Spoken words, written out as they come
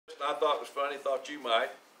I thought was funny, thought you might.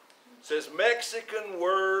 It says, Mexican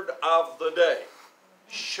word of the day,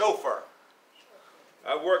 chauffeur.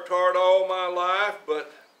 I've worked hard all my life,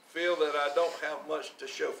 but feel that I don't have much to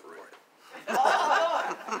chauffeur in.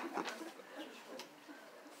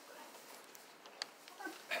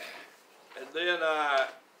 And then I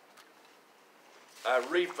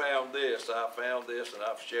refound this. I found this, and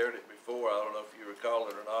I've shared it before. I don't know if you recall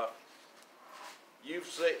it or not.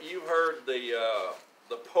 You've heard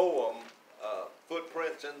the poem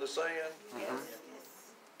 "Footprints in the Sand." Yes.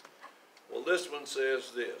 Well, this one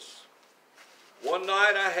says this: one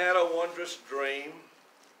night I had a wondrous dream.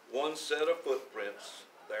 One set of footprints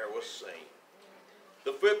there was seen.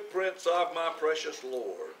 The footprints of my precious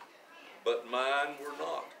Lord, but mine were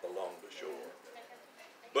not along the shore.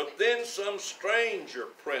 But then some stranger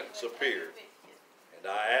prints appeared,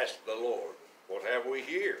 and I asked the Lord, what have we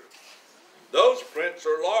here? Those prints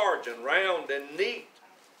are large and round and neat,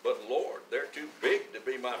 but Lord, they're too big to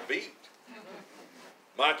be my feet.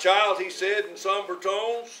 My child, he said in somber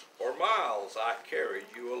tones, for miles I carried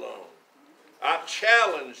you alone. I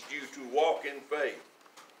challenged you to walk in faith,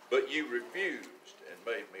 but you refused and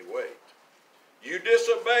made me wait. You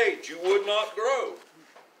disobeyed, you would not grow.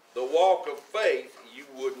 The walk of faith you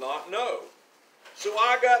would not know. So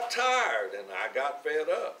I got tired and I got fed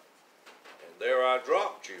up. And there I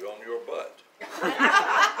dropped you on your butt.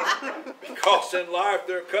 Because in life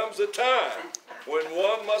there comes a time when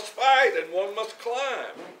one must fight and one must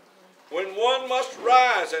climb. When one must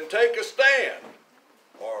rise and take a stand,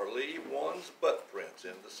 or leave one's butt prints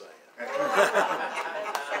in the sand.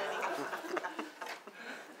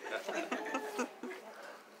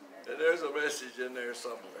 And there's a message in there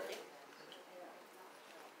somewhere.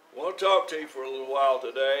 I want to talk to you for a little while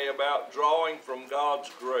today about drawing from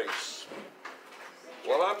God's grace.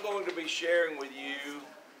 What I'm going to be sharing with you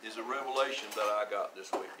is a revelation that I got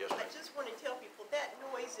this week. Yes, ma'am. I just want to tell people that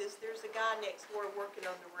noise is there's a guy next door working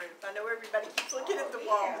on the roof. I know everybody keeps looking at the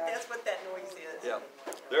wall, but that's what that noise is. Yeah,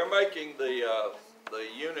 they're making the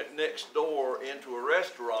unit next door into a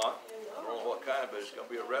restaurant. I don't know what kind, but it's going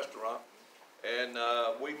to be a restaurant. And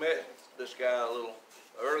we met this guy a little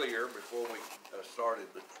earlier before we started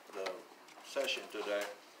the session today.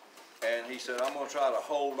 And he said, I'm going to try to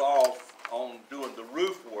hold off on doing the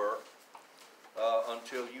roof work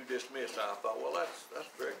until you dismiss. And I thought, well, that's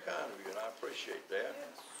very kind of you, and I appreciate that.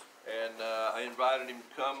 And I invited him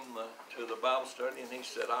to come to the Bible study, and he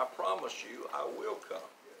said, I promise you, I will come.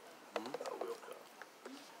 I will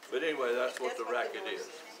come. But anyway, that's what the racket is.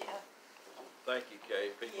 Yeah. Thank you, Kay.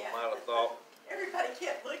 People might have thought. Everybody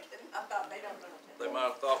kept looking. I thought they don't know. They might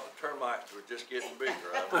have thought the termites were just getting bigger.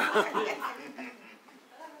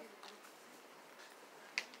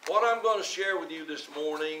 What I'm going to share with you this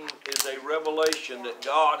morning is a revelation that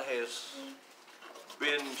God has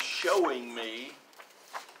been showing me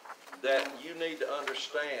that you need to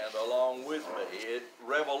understand along with me. It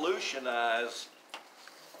revolutionized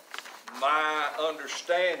my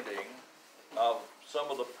understanding of some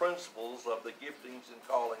of the principles of the giftings and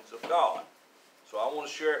callings of God. So I want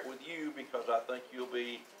to share it with you because I think you'll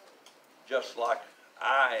be just like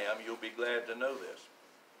I am. You'll be glad to know this.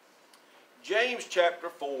 James chapter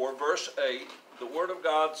 4, verse 8, the Word of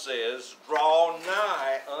God says, draw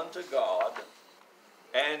nigh unto God,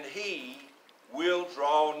 and He will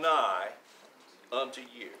draw nigh unto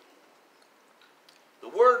you. The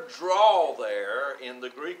word draw there in the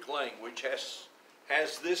Greek language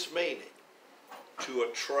has this meaning: to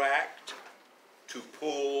attract, to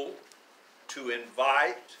pull, to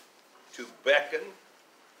invite, to beckon,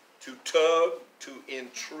 to tug, to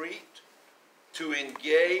entreat, to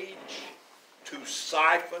engage, to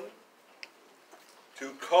siphon,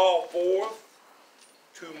 to call forth,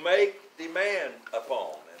 to make demand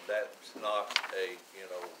upon. And that's not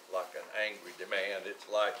like an angry demand. It's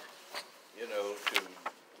like, to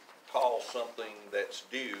call something that's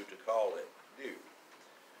due, to call it due.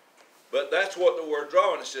 But that's what the word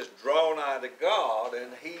draw, and it says, draw nigh to God,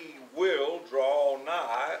 and He will draw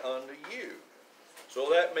nigh unto you. So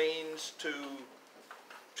that means to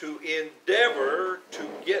endeavor to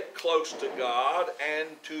get close to God and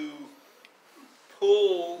to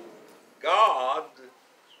pull God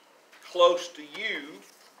close to you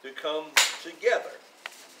to come together.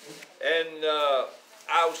 And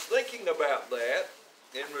I was thinking about that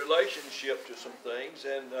in relationship to some things,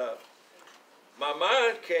 and my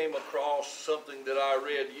mind came across something that I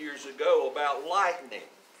read years ago about lightning.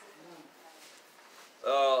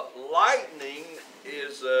 Lightning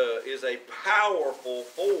is a powerful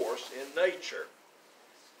force in nature.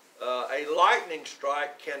 A lightning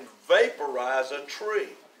strike can vaporize a tree,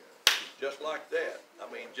 just like that.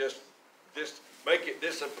 I mean, just just make it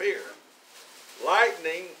disappear.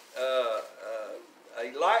 Lightning,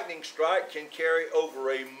 a lightning strike can carry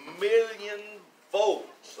over 1,000,000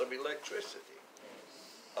 volts of electricity.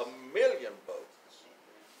 1,000,000 volts.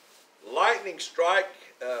 Lightning strike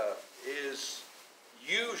is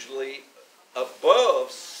usually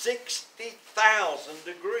above 60,000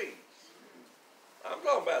 degrees. I'm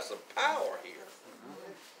talking about some power here.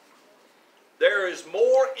 There is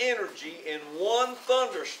more energy in one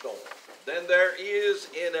thunderstorm than there is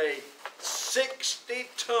in a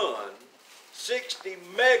 60-ton, 60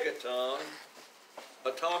 megaton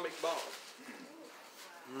atomic bomb.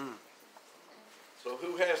 So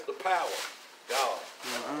who has the power? God,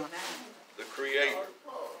 the Creator.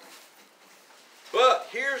 But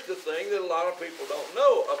here's the thing that a lot of people don't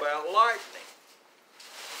know about lightning.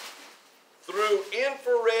 Through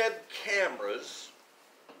infrared cameras,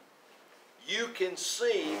 you can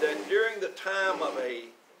see that during the time of a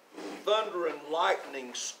thunder and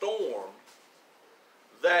lightning storm,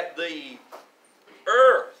 that the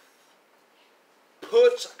earth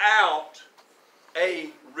puts out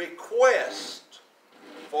a request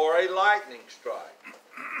for a lightning strike.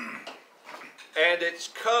 And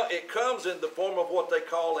it comes in the form of what they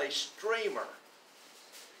call a streamer.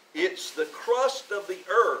 It's the crust of the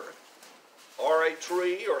earth, or a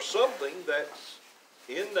tree, or something that's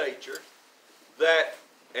in nature,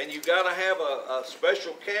 and you got to have a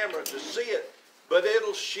special camera to see it, but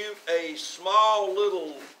it'll shoot a small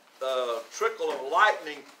little trickle of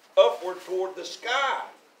lightning upward toward the sky.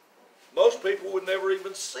 Most people would never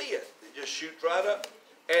even see it. It just shoots right up.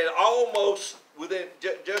 And almost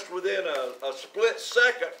just within a split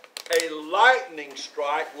second, a lightning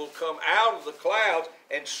strike will come out of the clouds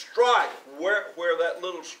and strike where that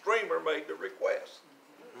little streamer made the request.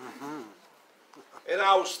 And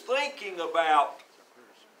I was thinking about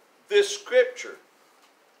this scripture,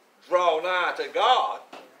 draw nigh to God,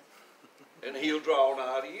 and He'll draw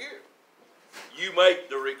nigh to you. You make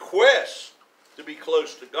the request to be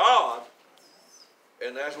close to God,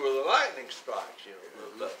 and that's where the lightning strikes.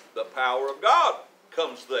 The power of God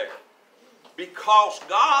comes there. Because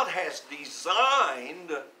God has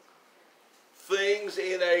designed things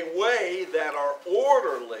in a way that are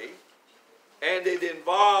orderly, and it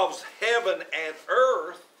involves heaven and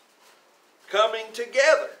earth coming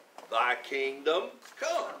together. Thy kingdom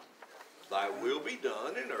come, thy will be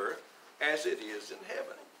done in earth as it is in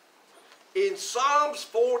heaven. In Psalms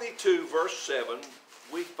 42 verse 7,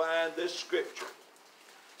 we find this scripture.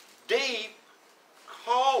 Deep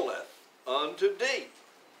calleth unto deep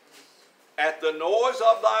at the noise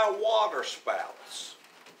of thy waterspouts.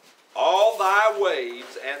 All thy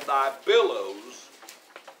waves and thy billows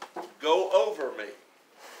go over me.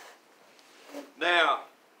 Now,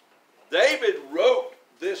 David wrote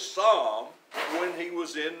this psalm when he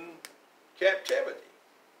was in captivity.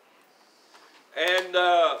 And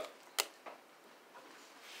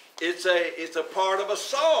it's a part of a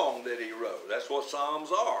song that he wrote. That's what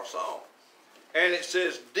psalms are, songs. And it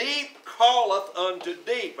says, deep calleth unto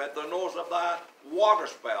deep at the noise of thy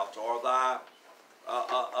waterspouts, or thy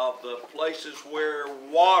of the places where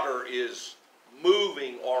water is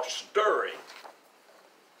moving or stirring.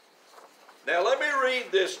 Now let me read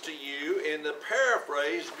this to you in the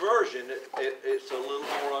paraphrased version. It's a little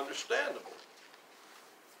more understandable.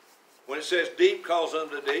 When it says deep calls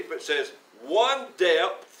unto deep, it says one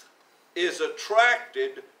depth is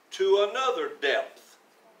attracted to another depth.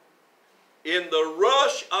 In the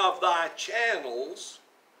rush of thy channels,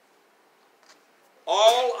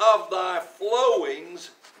 all of thy flowings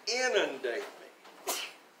inundate me.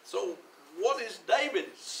 So what is David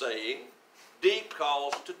saying? Deep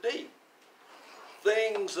calls to deep.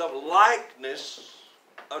 Things of likeness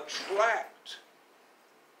attract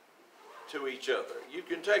to each other. You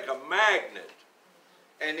can take a magnet,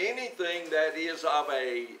 and anything that is of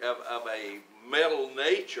a metal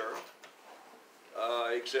nature,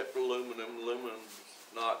 except for aluminum. Aluminum's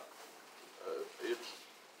not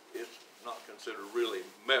it's not considered really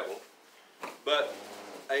metal, but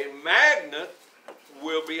a magnet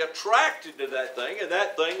will be attracted to that thing, and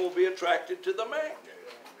that thing will be attracted to the magnet.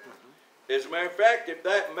 As a matter of fact,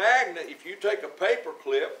 if you take a paper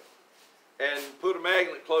clip and put a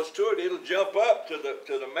magnet close to it, it'll jump up to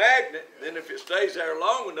the magnet. Then if it stays there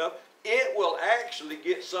long enough, it will actually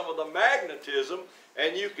get some of the magnetism,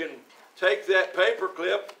 and you can take that paper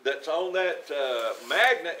clip that's on that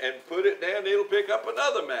magnet and put it down, it'll pick up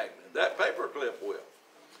another magnet. That paper clip will.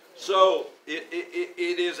 So it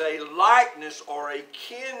is a likeness or a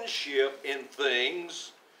kinship in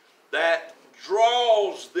things that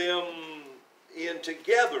draws them in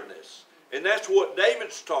togetherness. And that's what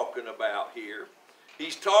David's talking about here.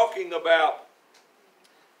 he's talking about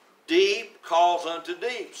deep calls unto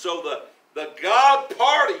deep. So the God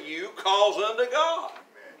part of you calls unto God.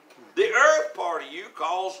 The earth part of you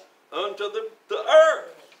calls unto the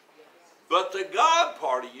earth. But the God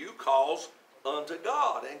part of you calls unto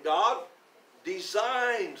God. And God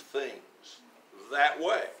designed things that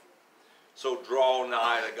way. So draw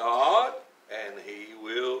nigh to God, and He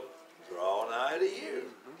will draw nigh to you.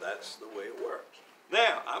 That's the way it works.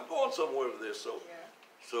 Now, I'm going somewhere with this,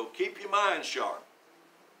 so keep your mind sharp.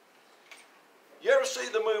 You ever see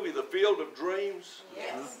the movie The Field of Dreams?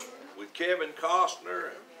 Yes. With Kevin Costner,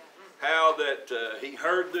 and how that he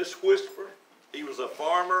heard this whisper. He was a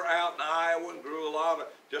farmer out in Iowa and grew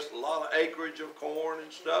just a lot of acreage of corn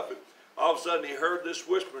and stuff. And all of a sudden he heard this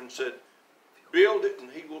whisper and said, build it and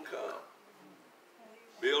he will come.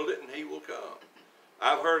 Build it and he will come.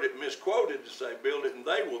 I've heard it misquoted to say, build it and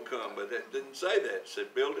they will come, but it didn't say that. It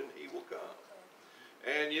said, build it and he will come.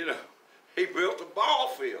 And, you know, he built a ball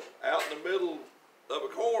field out in the middle of a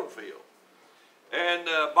cornfield. And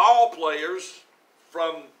ball players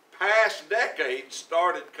from past decades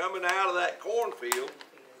started coming out of that cornfield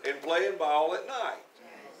and playing ball at night.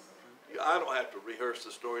 I don't have to rehearse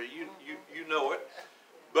the story. You know it.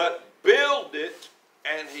 But build it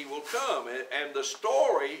and he will come. And the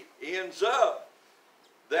story ends up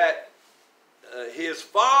that his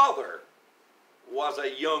father was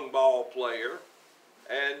a young ball player,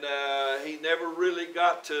 and he never really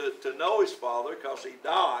got to know his father because he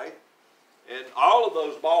died. And all of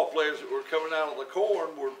those ball players that were coming out of the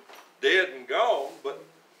corn were dead and gone. But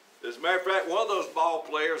as a matter of fact, one of those ball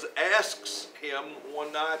players asks him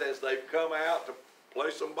one night as they've come out to play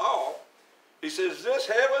some ball, he says, is this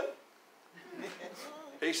heaven?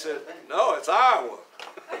 He said, no, it's Iowa.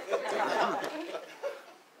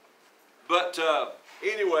 But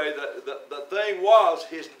anyway, the thing was,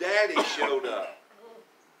 his daddy showed up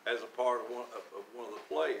as a part of one of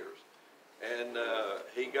the players. And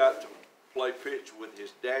he got to play pitch with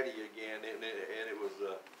his daddy again, and it was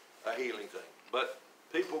a healing thing. But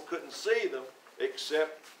people couldn't see them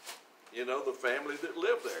except, you know, the family that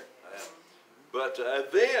lived there. But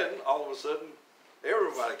then, all of a sudden,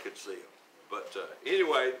 everybody could see them. But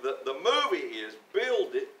anyway, the movie is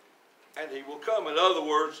build it and he will come. In other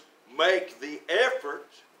words, make the effort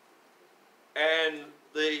and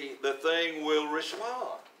the thing will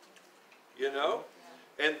respond. You know?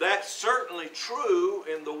 And that's certainly true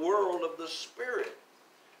in the world of the Spirit.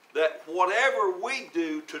 That whatever we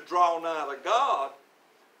do to draw nigh to God,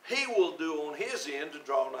 He will do on His end to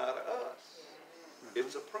draw nigh to us.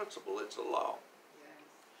 It's a principle. It's a law.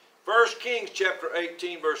 1 Kings chapter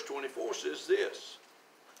 18 verse 24 says this.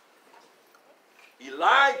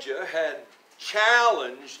 Elijah had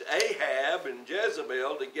challenged Ahab and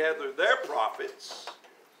Jezebel to gather their prophets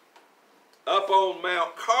up on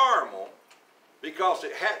Mount Carmel because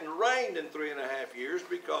it hadn't rained in 3.5 years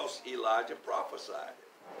because Elijah prophesied it.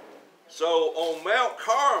 So on Mount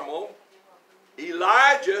Carmel,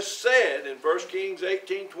 Elijah said in 1 Kings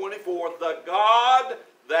 18:24, the God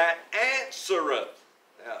that answereth.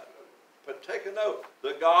 Now, but take a note.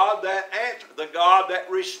 The God that answers, the God that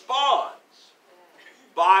responds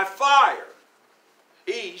by fire.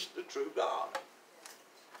 He's the true God.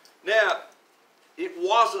 Now, it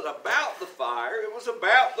wasn't about the fire, it was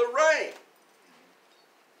about the rain.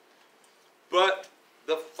 But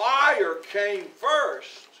the fire came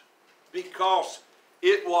first because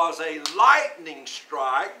it was a lightning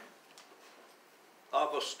strike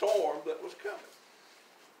of a storm that was coming.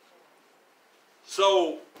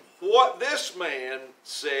 So, what this man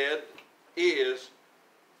said is,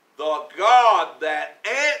 the God that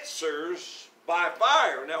answers by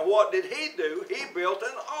fire. Now, what did he do? He built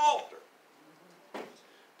an altar.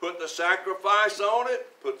 Put the sacrifice on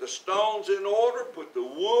it, put the stones in order, put the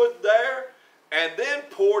wood there, and then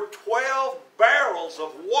poured 12 barrels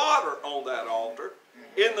of water on that altar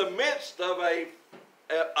in the midst of a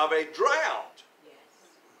drought.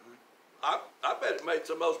 I bet it made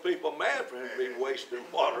some of those people mad for him to be wasting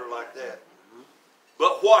water like that.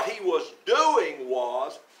 But what he was doing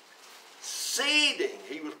was seeding.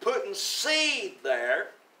 He was putting seed there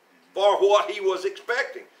for what he was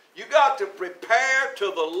expecting. You got to prepare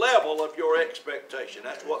to the level of your expectation.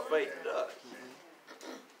 That's what faith does.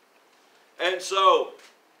 And so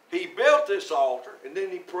he built this altar, and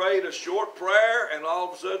then he prayed a short prayer, and all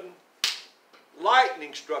of a sudden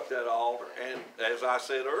lightning struck that altar, and as I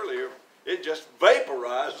said earlier, it just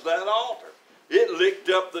vaporized that altar. It licked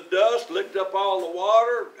up the dust, licked up all the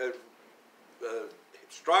water,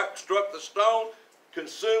 struck the stone,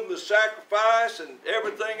 consumed the sacrifice and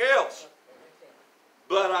everything else.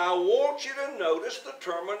 But I want you to notice the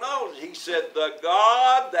terminology. He said, the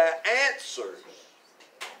God that answers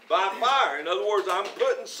by fire. In other words, I'm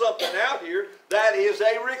putting something out here that is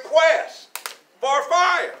a request for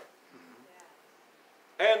fire.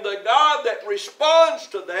 And the God that responds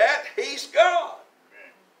to that, He's God.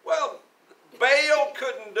 Well, Baal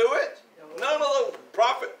couldn't do it. None of those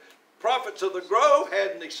prophets of the Grove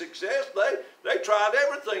had any success. They tried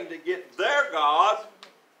everything to get their God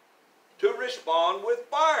to respond with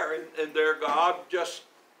fire. And their God just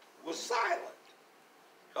was silent.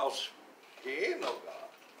 Because He ain't no God,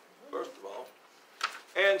 first of all.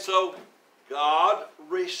 And so God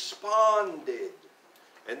responded.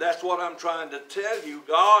 And that's what I'm trying to tell you.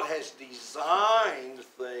 God has designed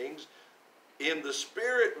things in the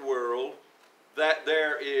spirit world that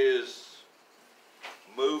there is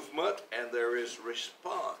movement and there is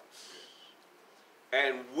response.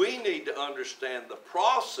 And we need to understand the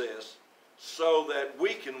process so that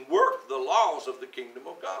we can work the laws of the kingdom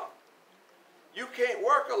of God. You can't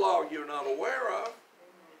work a law you're not aware of.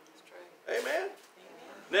 Amen?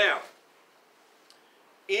 Now,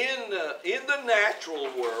 in the natural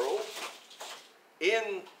world,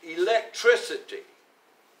 in electricity,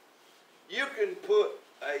 you can put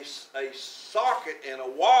a socket in a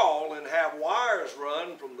wall and have wires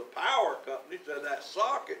run from the power company to that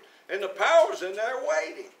socket, and the power's in there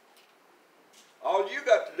waiting. All you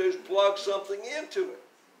got to do is plug something into it.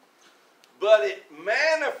 But it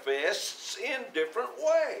manifests in different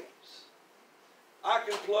ways. I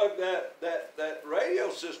can plug that radio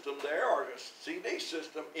system there, or a CD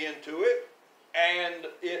system, into it, and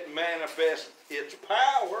it manifests its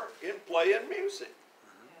power in playing music.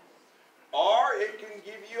 Or it can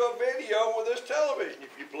give you a video with this television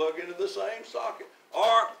if you plug into the same socket.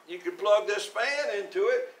 Or you can plug this fan into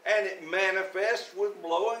it, and it manifests with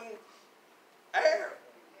blowing air.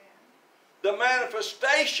 The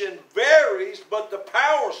manifestation varies, but the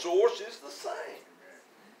power source is the same.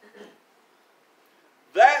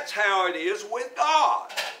 That's how it is with God.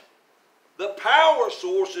 The power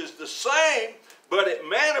source is the same, but it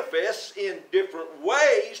manifests in different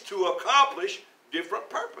ways to accomplish different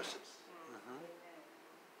purposes.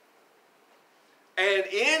 And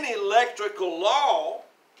in electrical law,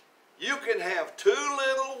 you can have two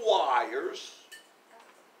little wires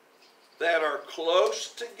that are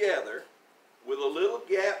close together with a little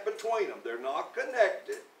gap between them. They're not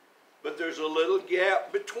connected, but there's a little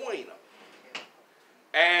gap between them.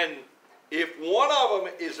 And if one of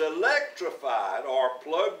them is electrified or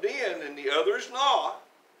plugged in and the other is not,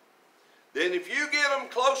 then if you get them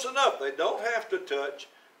close enough, they don't have to touch,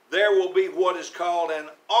 there will be what is called an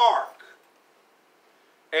arc.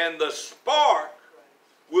 And the spark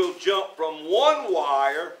will jump from one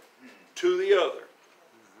wire to the other.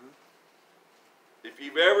 If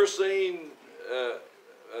you've ever seen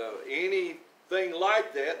anything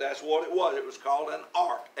like that, that's what it was. It was called an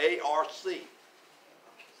arc, A-R-C.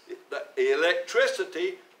 The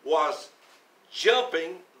electricity was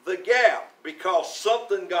jumping the gap because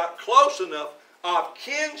something got close enough of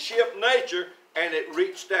kinship nature and it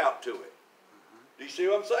reached out to it. Do you see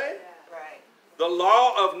what I'm saying? Yeah, right. The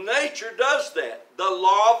law of nature does that. The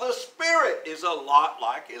law of the Spirit is a lot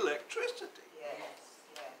like electricity. Yes,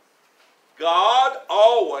 yes. God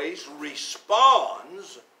always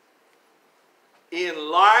responds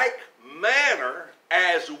in like manner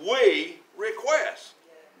as we request.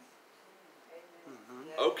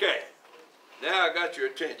 Okay, now I got your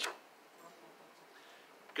attention.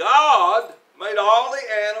 God made all the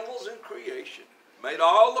animals in creation, made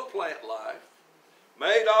all the plant life,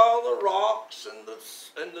 made all the rocks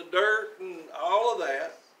and the dirt and all of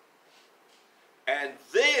that. And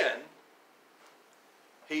then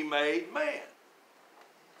He made man.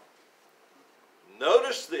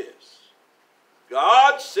 Notice this.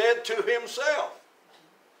 God said to Himself,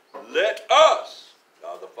 let us,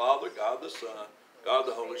 God the Father, God the Son, God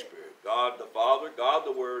the Holy Spirit, God the Father, God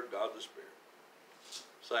the Word, God the Spirit.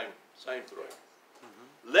 Same three.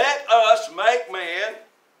 Let us make man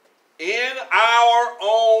in our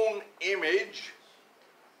own image.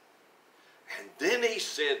 And then He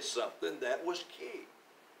said something that was key.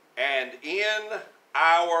 And in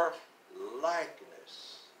our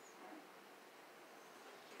likeness.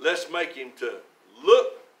 Let's make him to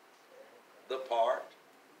look the part,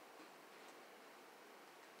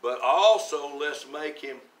 but also let's make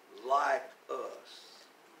him like us.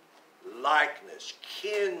 Likeness,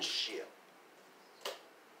 kinship.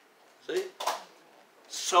 See?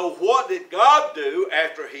 So what did God do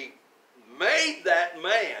after He made that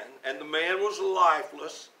man, and the man was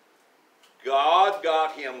lifeless? God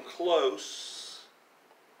got him close,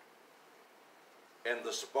 and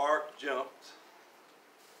the spark jumped,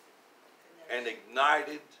 and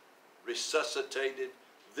ignited, resuscitated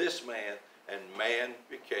this man, and man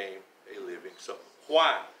became a living soul.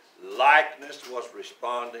 Why? Likeness was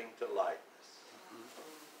responding to likeness.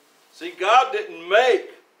 See, God didn't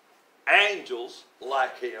make angels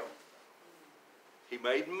like him. He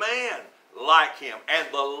made man like him. And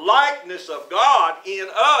the likeness of God in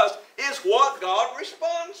us is what God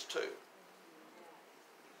responds to.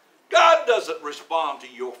 God doesn't respond to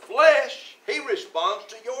your flesh. He responds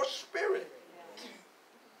to your spirit.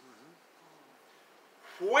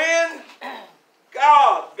 When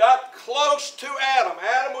God got close to Adam,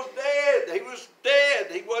 Adam was dead. He was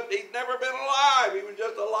dead. He'd never been alive. He was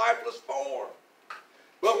just a lifeless form.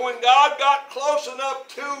 But when God got close enough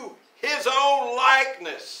to his own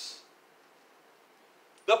likeness,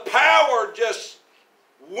 the power just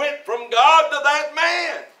went from God to that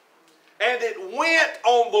man. And it went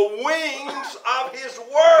on the wings of his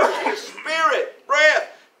word. His spirit,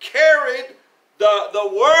 breath, carried the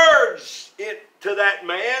words to that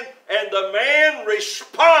man, and the man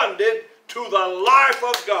responded to the life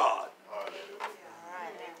of God.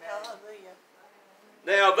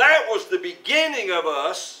 Now that was the beginning of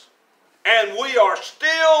us, and we are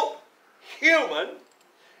still human,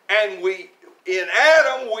 and in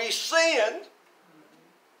Adam we sinned,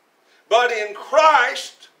 but in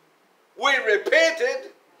Christ we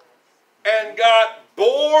repented and got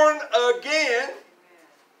born again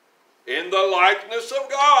in the likeness of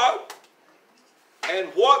God. And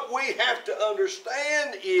what we have to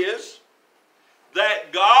understand is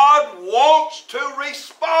that God wants to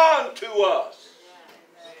respond to us.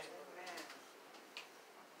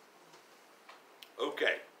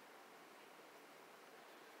 Okay.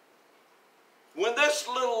 When this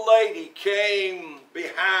little lady came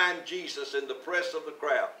behind Jesus in the press of the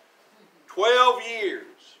crowd, 12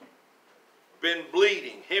 years, been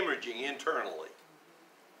bleeding, hemorrhaging internally.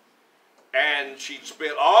 And she'd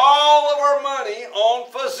spent all of her money on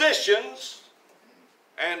physicians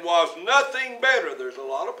and was nothing better. There's a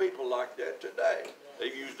lot of people like that today.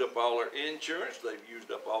 They've used up all their insurance. They've used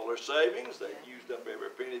up all their savings. They've used up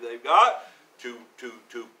every penny they've got to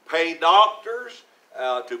pay doctors,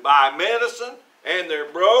 to buy medicine, and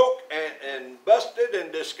they're broke and busted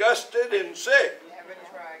and disgusted and sick.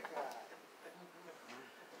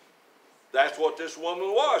 That's what this woman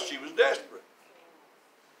was. She was desperate.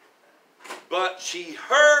 But she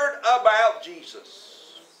heard about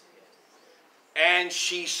Jesus. And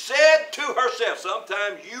she said to herself,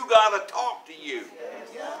 sometimes you got to talk to you.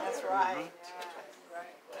 That's right.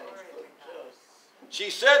 She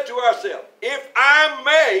said to herself, if I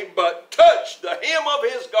may but touch the hem of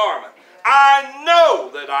his garment, I know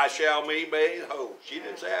that I shall be made whole. She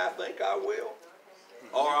didn't say, I think I will.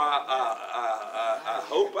 Or I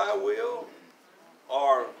hope I will.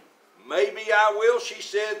 Or maybe I will. She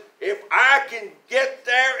said, if I can get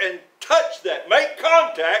there and touch that, make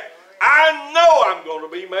contact, I know I'm going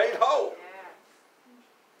to be made whole.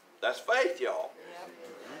 That's faith, y'all.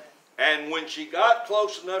 And when she got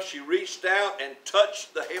close enough, she reached out and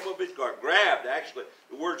touched the hem of his garment. Grabbed, actually.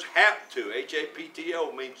 The words hap to,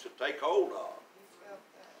 H-A-P-T-O, means to take hold of.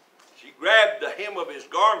 She grabbed the hem of his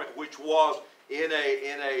garment, which was in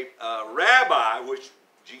a rabbi, which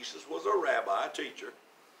Jesus was a rabbi, a teacher.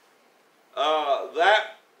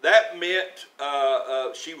 That meant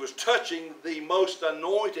she was touching the most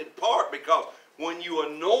anointed part, because when you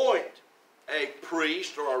anoint a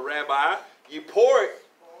priest or a rabbi, you pour it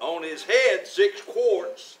on his head 6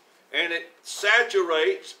 quarts, and it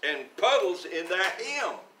saturates and puddles in that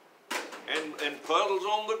hem and puddles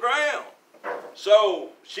on the ground. So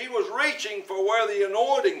she was reaching for where the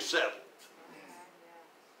anointing settled.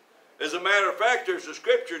 As a matter of fact, there's a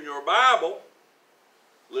scripture in your Bible.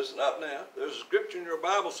 Listen up now. There's a scripture in your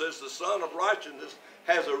Bible that says the Son of Righteousness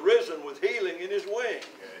has arisen with healing in his wings.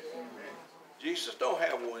 Jesus don't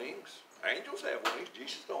have wings. Angels have wings.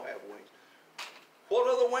 Jesus don't have wings. What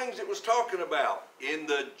are the wings it was talking about? In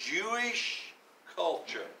the Jewish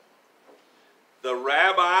culture, the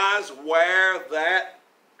rabbis wear that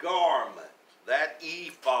garment, that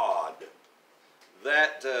ephod,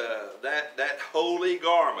 that holy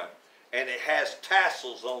garment, and it has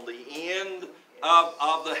tassels on the end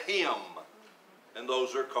of the hem, and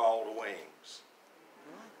those are called wings.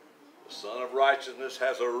 The Son of Righteousness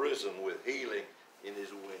has arisen with healing in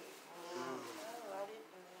his wings.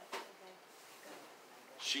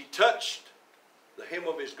 She touched the hem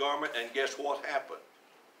of his garment, and guess what happened?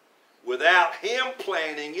 Without him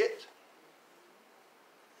planning it,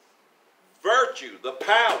 virtue, the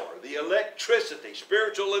power, the electricity,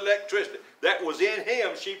 spiritual electricity that was in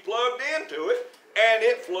him, she plugged into it, and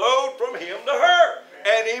it flowed from him to her.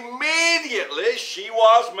 And immediately she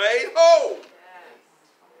was made whole.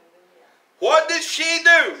 What did she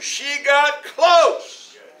do? She got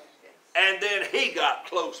close. And then he got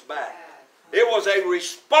close back. It was a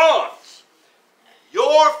response.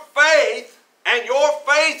 Your faith and your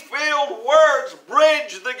faith-filled words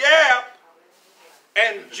bridge the gap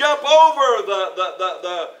and jump over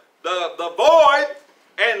the void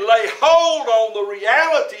and lay hold on the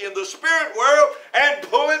reality in the spirit world and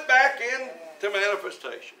pull it back into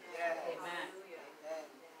manifestation.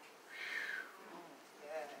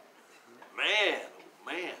 Man, oh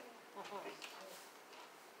man.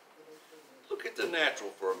 Look at the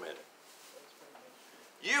natural for a minute.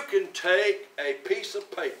 You can take a piece of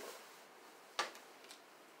paper.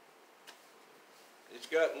 It's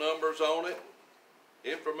got numbers on it,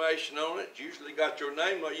 information on it. It's usually got your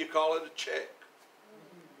name on it. You call it a check.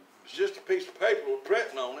 It's just a piece of paper with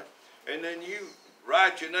printing on it. And then you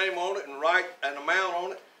write your name on it and write an amount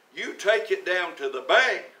on it. You take it down to the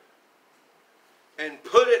bank and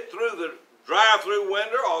put it through the drive-through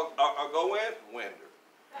window or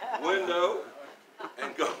window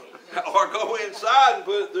and go or go inside and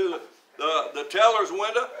put it through the teller's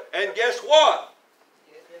window, and guess what?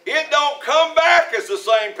 It don't come back as the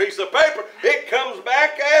same piece of paper. It comes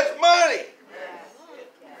back as money.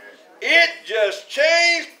 It just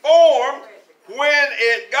changed form when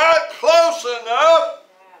it got close enough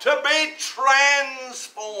to be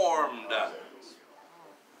transformed.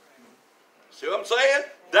 See what I'm saying?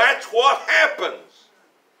 That's what happens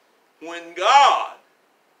when God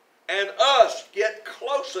and us get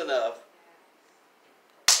close enough.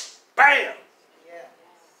 Bam!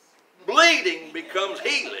 Bleeding becomes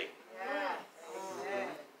healing.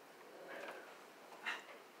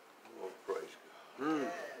 Oh, praise God.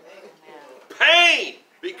 Pain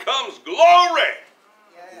becomes glory.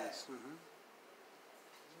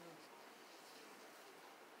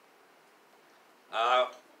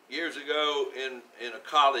 Years ago in a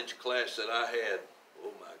college class that I had,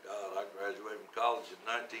 oh my God, I graduated from college in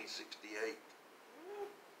 1968.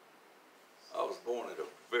 I was born at a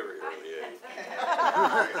very early age.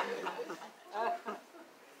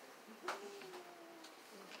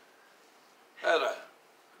 Had a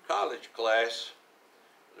college class.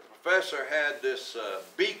 The professor had this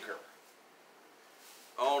beaker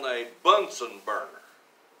on a Bunsen burner.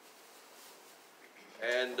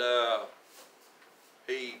 And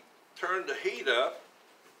he turned the heat up,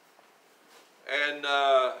 and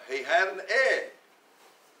he had an egg,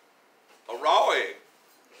 a raw egg.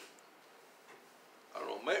 I don't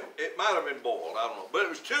know, maybe it might have been boiled, I don't know. But it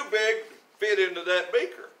was too big to fit into that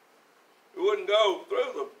beaker. It wouldn't go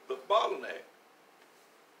through the bottleneck.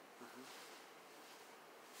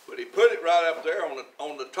 But he put it right up there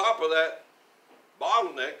on the top of that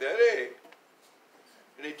bottleneck, that egg,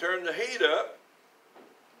 and he turned the heat up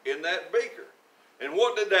in that beaker. And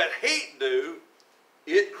what did that heat do?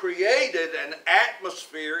 It created an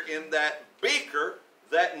atmosphere in that beaker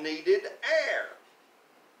that needed air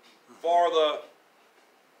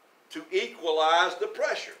to equalize the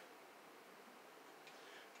pressure.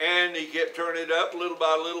 And he kept turning it up little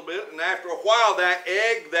by little bit, and after a while that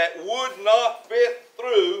egg that would not fit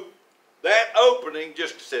through that opening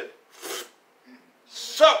just said,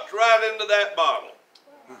 sucked right into that bottle.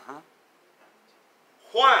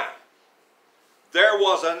 Why? There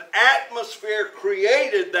was an atmosphere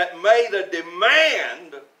created that made a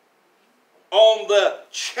demand on the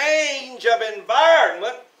change of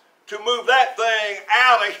environment to move that thing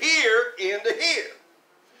out of here into here.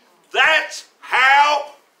 That's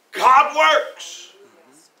how God works.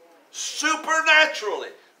 Supernaturally.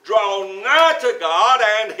 Draw nigh to God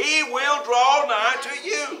and He will draw nigh to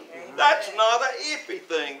you. That's not an iffy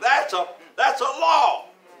thing. That's a law.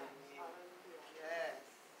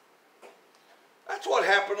 That's what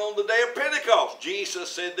happened on the day of Pentecost. Jesus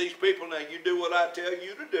said to these people, now you do what I tell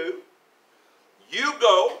you to do. You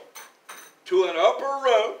go to an upper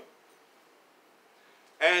room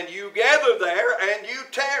and you gather there and you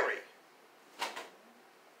tarry.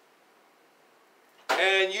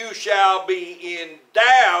 And you shall be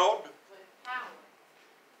endowed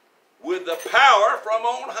with the power from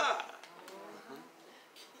on high.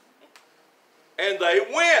 And they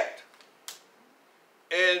went.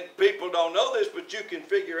 And people don't know this, but you can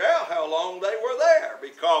figure out how long they were there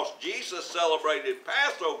because Jesus celebrated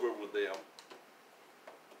Passover with them.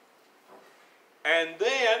 And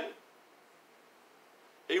then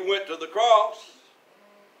He went to the cross,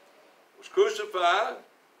 was crucified,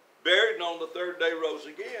 buried, and on the third day rose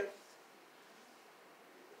again.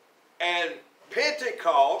 And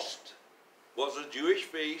Pentecost was a Jewish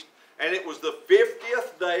feast, and it was the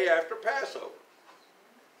 50th day after Passover.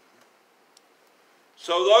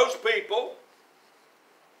 So those people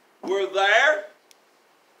were there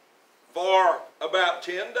for about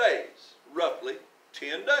 10 days, roughly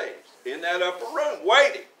 10 days, in that upper room,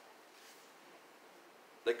 waiting.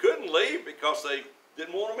 They couldn't leave because they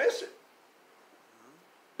didn't want to miss it.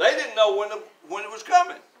 They didn't know when it was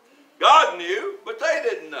coming. God knew, but they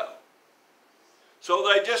didn't know. So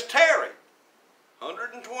they just tarried.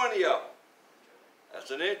 120 of them. That's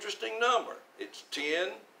an interesting number. It's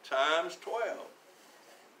 10 times 12.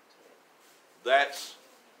 That's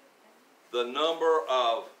the number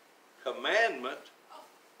of commandment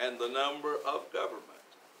and the number of government.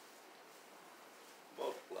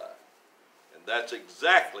 Multiply. And that's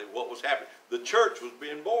exactly what was happening. The church was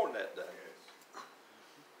being born that day.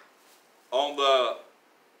 On the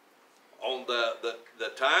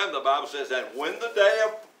time, the Bible says that when the day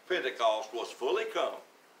of Pentecost was fully come,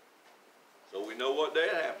 so we know what day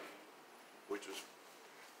it happened, which was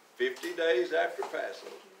 50 days after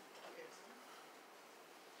Passover.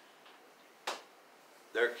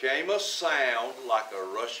 There came a sound like a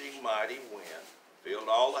rushing mighty wind, filled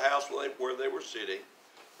all the house where they were sitting.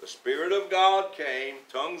 The Spirit of God came,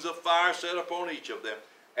 tongues of fire set upon each of them,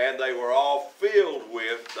 and they were all filled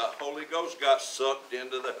with the Holy Ghost, got sucked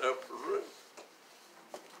into the upper room.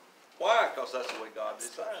 Why? Because that's the way God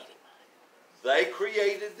designed it. They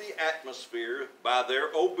created the atmosphere by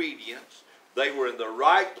their obedience. They were in the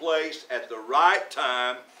right place at the right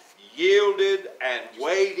time, yielded and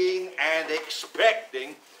waiting and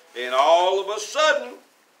expecting, and all of a sudden,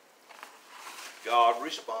 God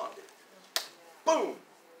responded. Boom!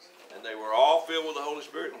 And they were all filled with the Holy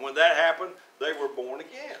Spirit, and when that happened, they were born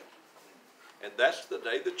again. And that's the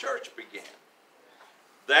day the church began.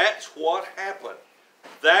 That's what happened.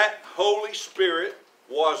 That Holy Spirit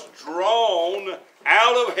was drawn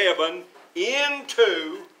out of heaven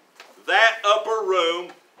into that upper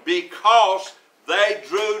room because they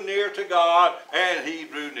drew near to God and He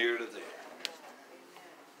drew near to them.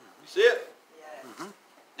 You see it? Yeah.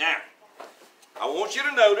 Now, I want you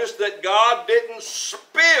to notice that God didn't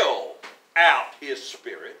spill out His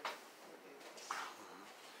Spirit.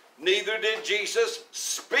 Neither did Jesus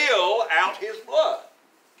spill out His blood.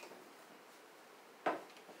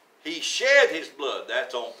 He shed His blood.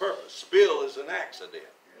 That's on purpose. Spill is an accident.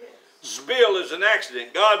 Spill is an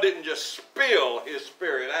accident. God didn't just spill His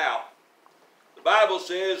Spirit out. The Bible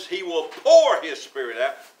says He will pour His Spirit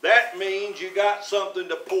out. That means you got something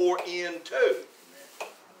to pour into.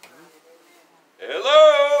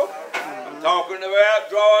 Hello? I'm talking about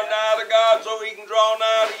drawing nigh to God so He can draw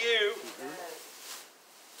nigh to you.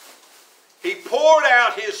 He poured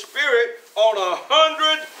out His Spirit on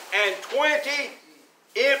 120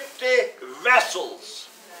 empty vessels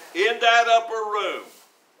in that upper room.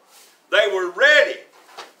 They were ready.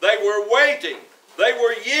 They were waiting. They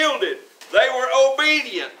were yielded. They were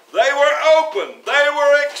obedient. They were open. They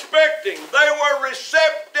were expecting. They were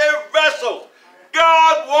receptive vessels.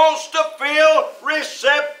 God wants to fill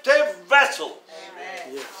receptive vessels.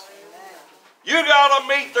 Amen. Yes. You got to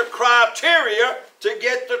meet the criteria to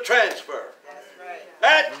get the transfer. That's right.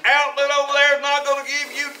 That outlet over there is not going to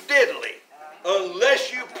give you diddly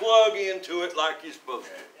unless you plug into it like you're supposed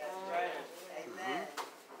to. That's right. Amen.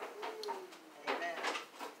 Amen.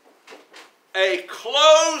 A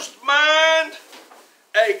closed mind,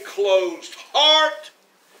 a closed heart,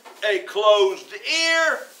 a closed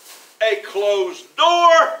ear, a closed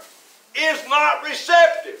door is not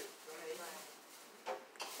receptive.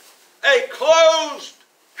 A closed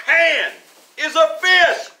hand is a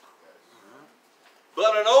fist,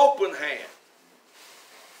 but an open hand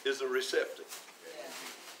is a receptive.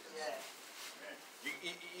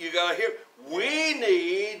 You got to hear, we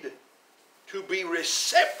need to be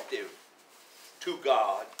receptive to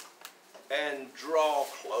God and draw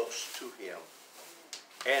close to Him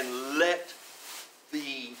and let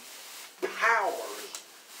the powers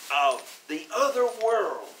of the other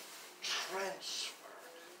world transfer,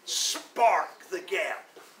 spark the gap,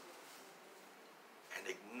 and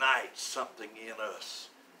ignite something in us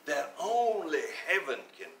that only heaven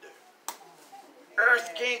can do.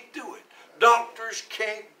 Earth can't do it. Doctors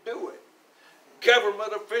can't do it.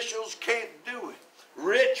 Government officials can't do it.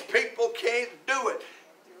 Rich people can't do it.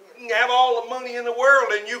 You can have all the money in the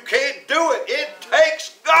world and you can't do it. It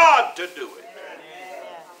takes God to do it.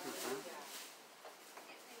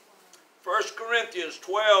 1 Corinthians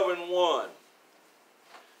 12:1.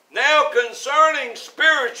 Now concerning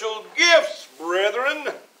spiritual gifts,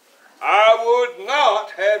 brethren, I would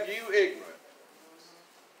not have you ignorant.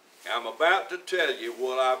 I'm about to tell you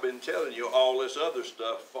what I've been telling you all this other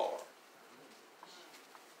stuff for.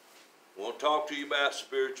 I want to talk to you about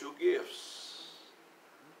spiritual gifts.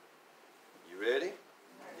 You ready?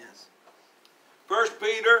 1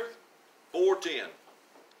 Peter 4:10.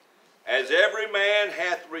 As every man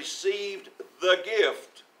hath received the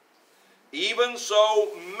gift, even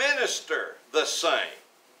so minister the same,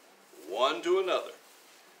 one to another,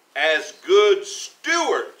 as good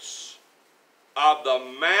stewards of the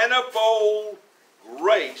manifold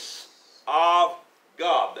grace of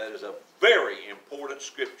God. That is a very important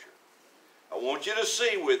scripture. I want you to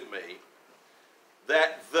see with me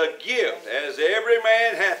that the gift, as every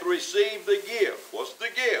man hath received the gift. What's the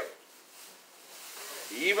gift?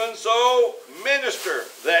 Even so, minister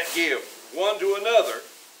that gift one to another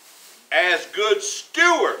as good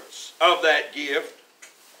stewards of that gift,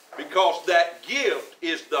 because that gift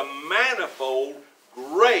is the manifold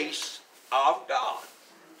grace of God.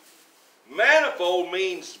 Manifold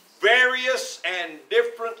means various and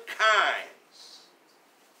different kinds.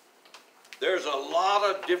 There's a lot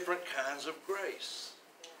of different kinds of grace.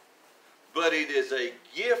 But it is a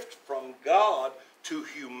gift from God to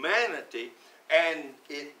humanity, and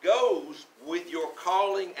it goes with your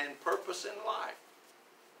calling and purpose in life.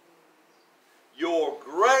 Your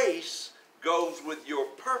grace goes with your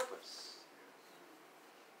purpose.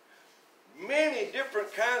 Many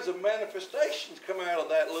different kinds of manifestations come out of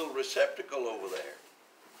that little receptacle over there,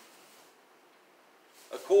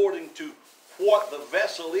 according to what the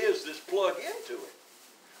vessel is that's plugged into it.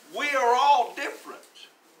 We are all different.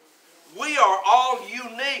 We are all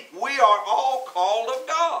unique. We are all called of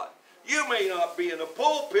God. You may not be in a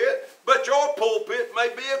pulpit, but your pulpit may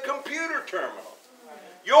be a computer terminal.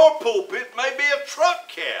 Your pulpit may be a truck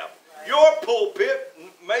cab. Your pulpit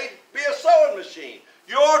may be a sewing machine.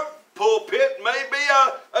 Your pulpit may be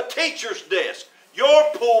a teacher's desk. Your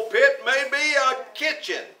pulpit may be a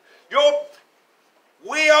kitchen.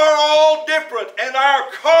 We are all different, and our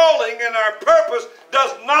calling and our purpose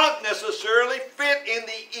does not necessarily fit in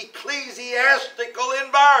the ecclesiastical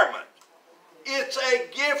environment. It's a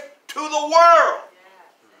gift to the world.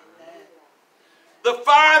 The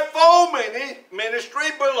fivefold ministry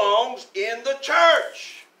belongs in the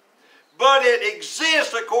church, but it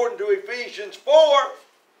exists, according to Ephesians 4,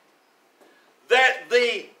 that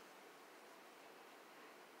the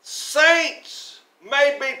saints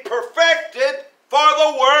may be perfected for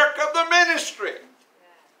the work of the ministry.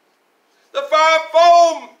 The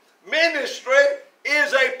fivefold ministry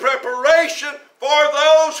is a preparation for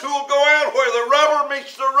those who will go out where the rubber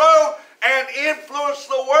meets the road and influence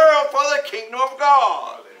the world for the kingdom of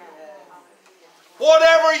God.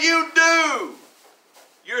 Whatever you do,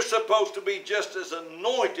 you're supposed to be just as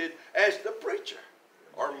anointed as the preacher,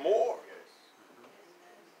 or more.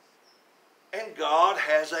 And God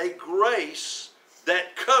has a grace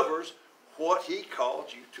that covers what He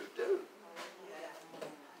called you to do.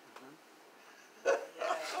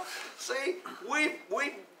 See, we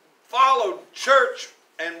followed church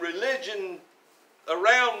and religion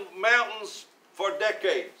around mountains for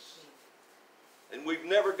decades, and we've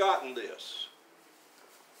never gotten this.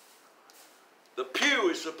 The pew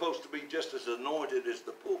is supposed to be just as anointed as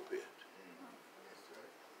the pulpit.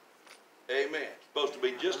 Amen. It's supposed to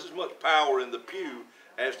be just as much power in the pew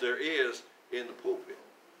as there is in the pulpit.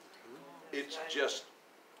 It's just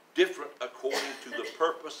different according to the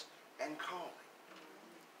purpose and calling.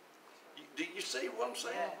 Do you see what I'm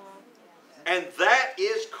saying? And that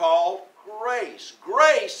is called grace.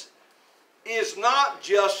 Grace is not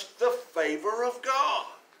just the favor of God.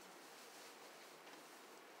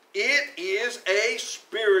 It is a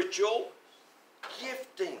spiritual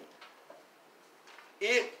gifting.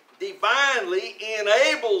 It divinely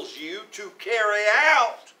enables you to carry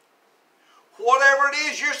out whatever it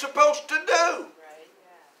is you're supposed to do.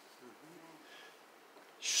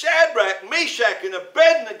 Shadrach, Meshach, and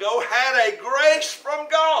Abednego had a grace from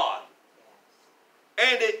God,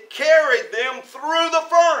 and it carried them through the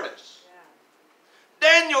furnace.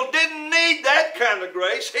 Daniel didn't need that kind of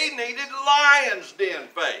grace. He needed lion's den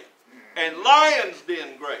faith and lion's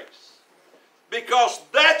den grace, because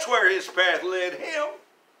that's where his path led him.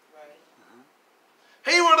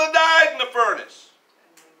 He would have died in the furnace.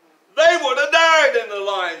 They would have died in the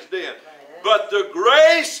lion's den. But the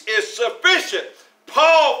grace is sufficient.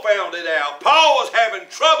 Paul found it out. Paul was having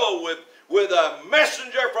trouble with a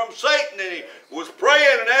messenger from Satan, and he was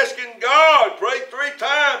praying and asking God, prayed 3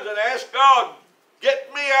 times and asked God, get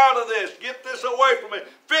me out of this, get this away from me,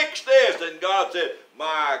 fix this. And God said,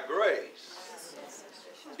 my grace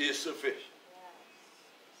is sufficient.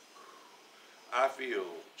 I feel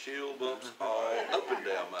chill bumps all up and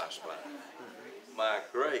down my spine. My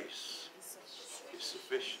grace is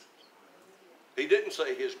sufficient. He didn't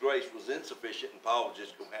say his grace was insufficient and Paul was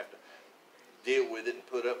just going to have to deal with it and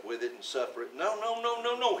put up with it and suffer it. No.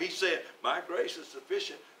 He said, my grace is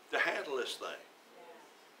sufficient to handle this thing.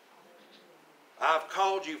 I've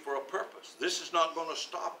called you for a purpose. This is not going to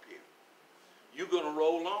stop you. You're going to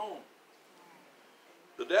roll on.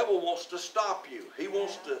 The devil wants to stop you. He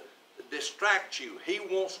wants to distract you. He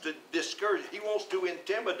wants to discourage you. He wants to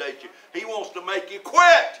intimidate you. He wants to make you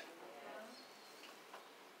quit.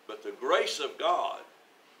 But the grace of God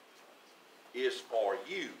is for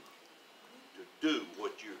you to do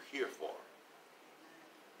what you're here for.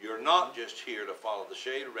 You're not just here to follow the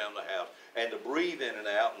shade around the house and to breathe in and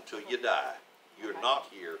out until you die. You're not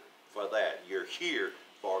here for that. You're here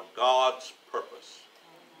for God's purpose.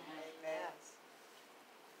 Amen.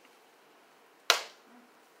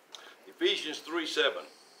 Ephesians 3:7.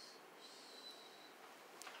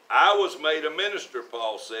 I was made a minister,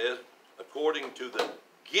 Paul says, according to the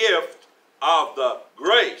gift of the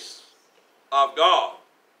grace of God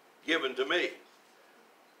given to me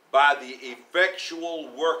by the effectual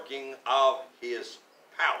working of his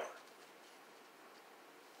power.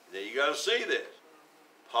 Now you got to see this.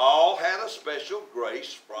 Paul had a special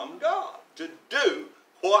grace from God to do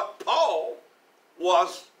what Paul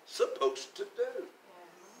was supposed to do.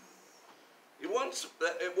 It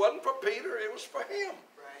wasn't for Peter, it was for him.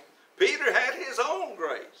 Right. Peter had his own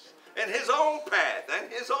grace and his own path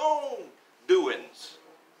and his own doings.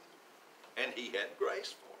 And he had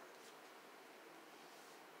grace for it.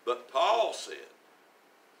 But Paul said,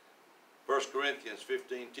 1 Corinthians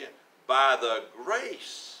 15:10, by the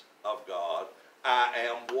grace of God, I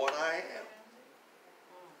am what I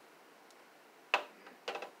am.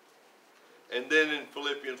 And then in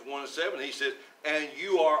Philippians 1:7, he says, and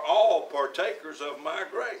you are all partakers of my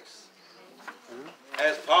grace.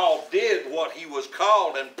 As Paul did what he was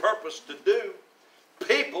called and purposed to do,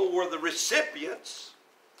 people were the recipients,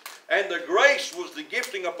 and the grace was the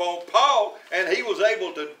gifting upon Paul, and he was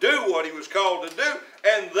able to do what he was called to do,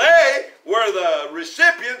 and they were the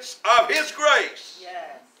recipients of his grace.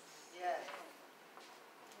 Yes. Yes.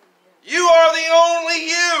 You are the only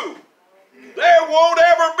you. There won't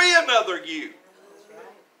ever be another you.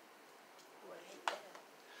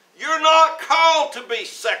 You're not called to be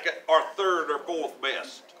second or third or fourth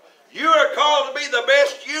best. You are called to be the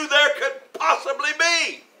best you there could possibly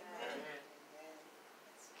be.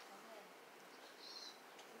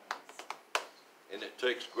 And it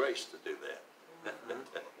takes grace to do that.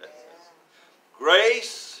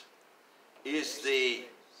 Grace is the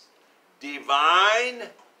divine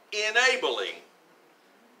enabling,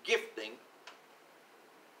 gifting,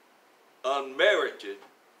 unmerited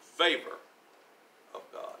favor of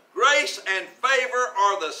God. Grace and favor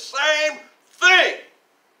are the same thing.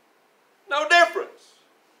 No difference.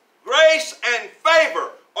 Grace and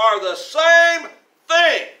favor are the same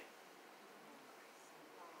thing.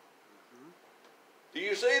 Do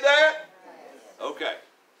you see that? Okay.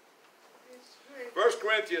 1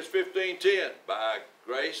 Corinthians 15:10. By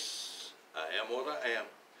grace I am what I am,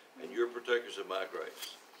 and you're partakers of my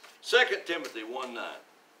grace. 2 Timothy 1:9.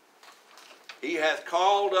 He hath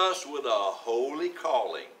called us with a holy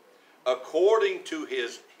calling, according to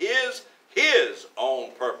his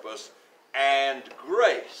own purpose and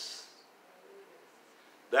grace.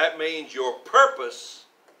 That means your purpose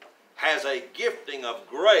has a gifting of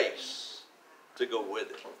grace to go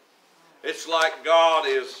with it. It's like God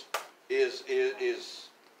is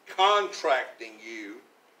contracting you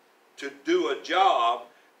to do a job,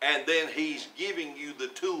 and then he's giving you the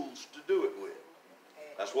tools to do it with.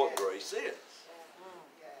 That's what grace is.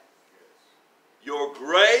 Your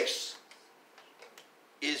grace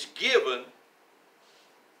is given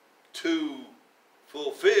to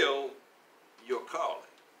fulfill your calling.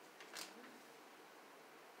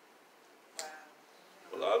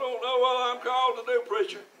 Well, I don't know what I'm called to do,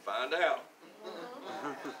 preacher. Find out.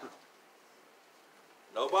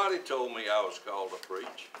 Nobody told me I was called to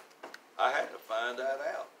preach. I had to find that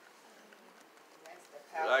out.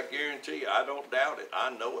 But I guarantee you, I don't doubt it. I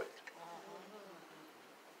know it.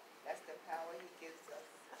 That's the power he gives us.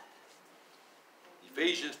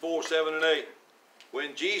 Ephesians 4:7-8.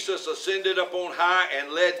 When Jesus ascended up on high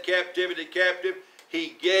and led captivity captive, he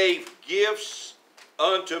gave gifts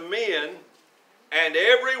unto men, and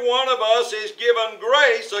every one of us is given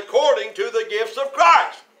grace according to the gifts of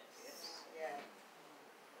Christ.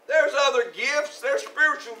 There's other gifts. There's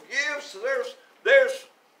spiritual gifts. There's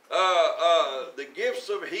the gifts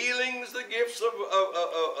of healings, the gifts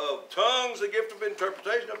of tongues, the gift of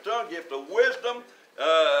interpretation of tongues, gift of wisdom,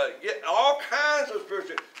 all kinds of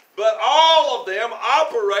spiritual. But all of them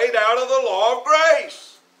operate out of the law of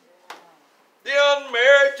grace. The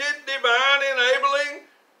unmerited, divine, enabling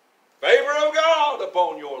favor of God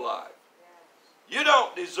upon your life. You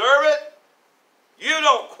don't deserve it. You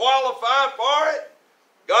don't qualify for it.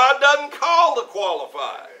 God doesn't call the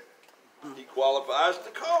qualified. He qualifies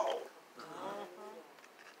the call.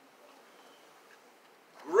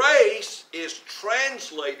 Grace is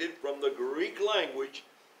translated from the Greek language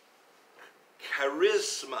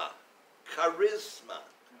charisma. Charisma.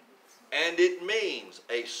 And it means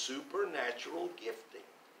a supernatural gifting,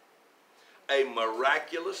 a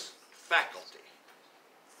miraculous faculty,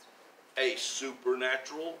 a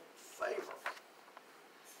supernatural favor,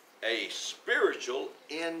 a spiritual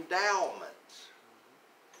endowment,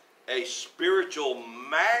 a spiritual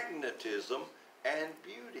magnetism and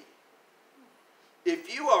beauty.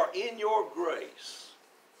 If you are in your grace,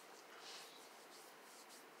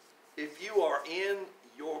 if you are in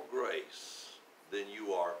your grace, then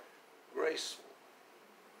you are graceful.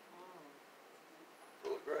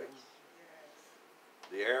 Full of grace.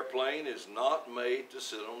 The airplane is not made to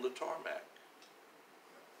sit on the tarmac.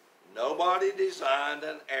 Nobody designed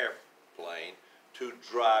an airplane to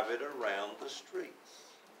drive it around the streets.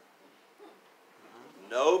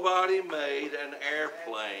 Nobody made an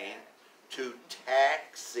airplane to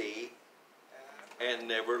taxi and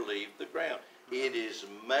never leave the ground. It is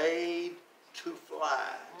made to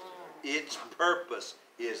fly. Its purpose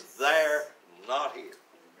is there, not here.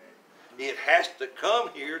 It has to come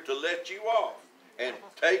here to let you off and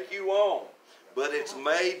take you on. But it's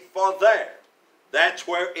made for there. That's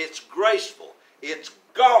where it's graceful. It's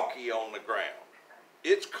gawky on the ground.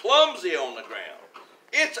 It's clumsy on the ground.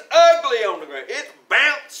 It's ugly on the ground. It's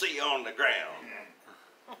bouncy on the ground.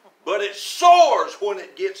 But it soars when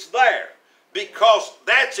it gets there because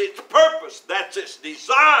that's its purpose. That's its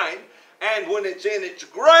design. And when it's in its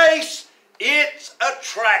grace, it's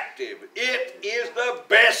attractive. It is the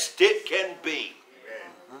best it can be.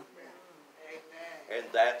 And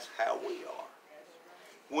that's how we are.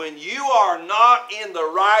 When you are not in the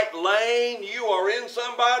right lane, you are in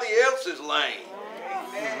somebody else's lane.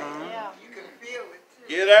 Amen. Yeah. You can feel it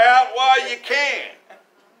too. Get out while you can.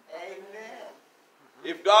 Amen.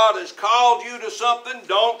 If God has called you to something,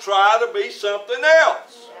 don't try to be something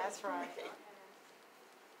else.